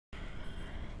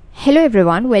Hello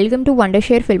everyone, welcome to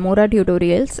Wondershare Filmora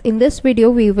tutorials. In this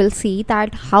video we will see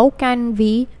that how can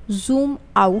we zoom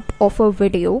out of a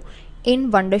video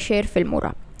in Wondershare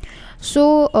Filmora.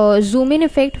 So zoom in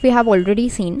effect we have already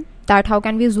seen that how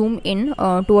can we zoom in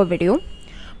to a video,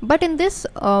 but in this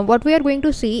what we are going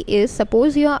to see is,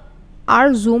 suppose you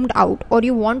are zoomed out or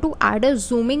you want to add a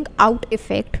zooming out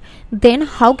effect, then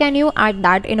how can you add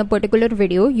that in a particular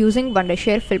video using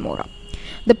Wondershare Filmora.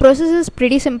 The process is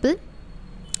pretty simple.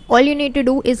 All you need to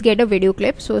do is get a video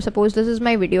clip. So suppose this is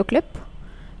my video clip,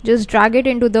 just drag it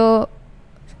into the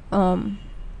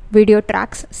video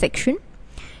tracks section,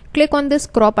 click on this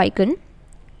crop icon,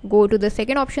 go to the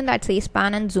second option that says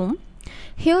pan and zoom.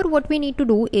 Here what we need to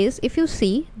do is, if you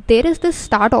see, there is the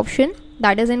start option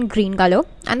that is in green color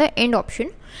and the end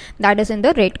option that is in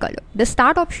the red color. The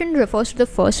start option refers to the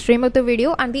first frame of the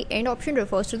video and the end option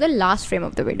refers to the last frame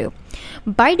of the video.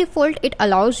 By default it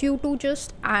allows you to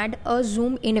just add a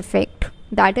zoom in effect,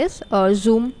 that is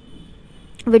zoom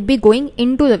would be going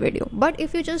into the video. But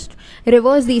if you just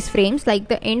reverse these frames, like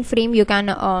the end frame you can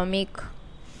make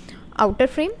outer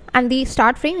frame and the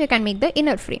start frame you can make the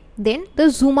inner frame, then the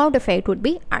zoom out effect would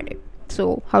be added.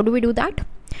 So how do we do that?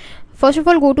 First of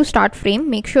all, go to start frame,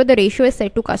 make sure the ratio is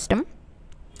set to custom,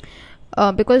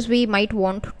 because we might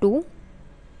want to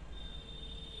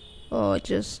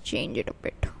just change it a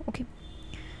bit. Okay,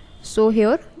 so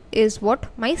here is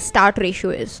what my start ratio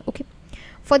is. Okay,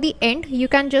 for the end you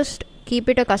can just keep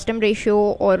it a custom ratio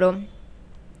or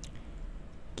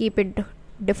keep it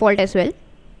default as well,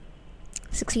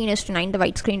 16:9 the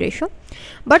widescreen ratio,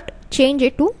 but change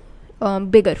it to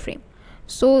bigger frame.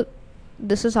 So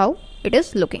this is how it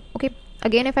is looking. Okay,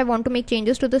 again if I want to make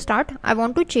changes to the start, I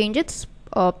want to change its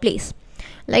place,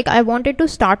 like I want it to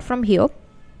start from here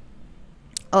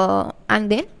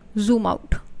and then zoom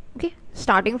out. Okay,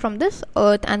 starting from this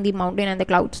earth and the mountain and the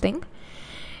clouds thing.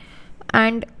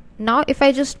 And now if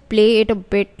I just play it a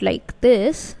bit like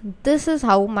this, this is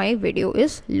how my video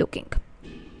is looking.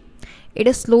 It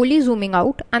is slowly zooming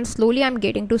out and slowly I'm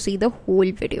getting to see the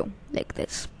whole video like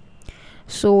this.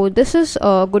 So this is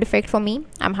a good effect for me.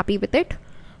 I'm happy with it.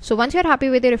 So once you're happy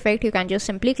with your effect, you can just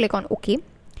simply click on OK,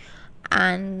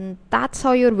 and that's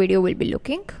how your video will be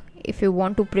looking. If you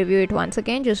want to preview it once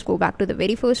again, just go back to the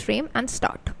very first frame and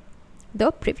start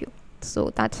the preview.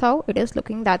 So that's how it is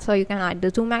looking. That's how you can add the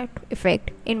zoom out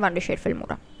effect in Wondershare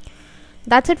Filmora.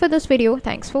 That's it for this video.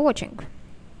 Thanks for watching.